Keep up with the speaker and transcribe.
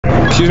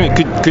Excuse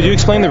me, could you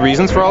explain the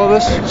reasons for all of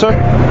this, sir?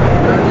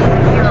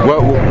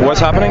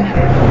 What's happening?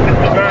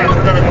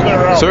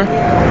 Sir?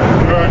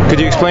 Could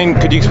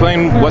you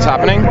explain what's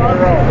happening?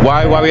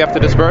 Why we have to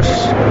disperse?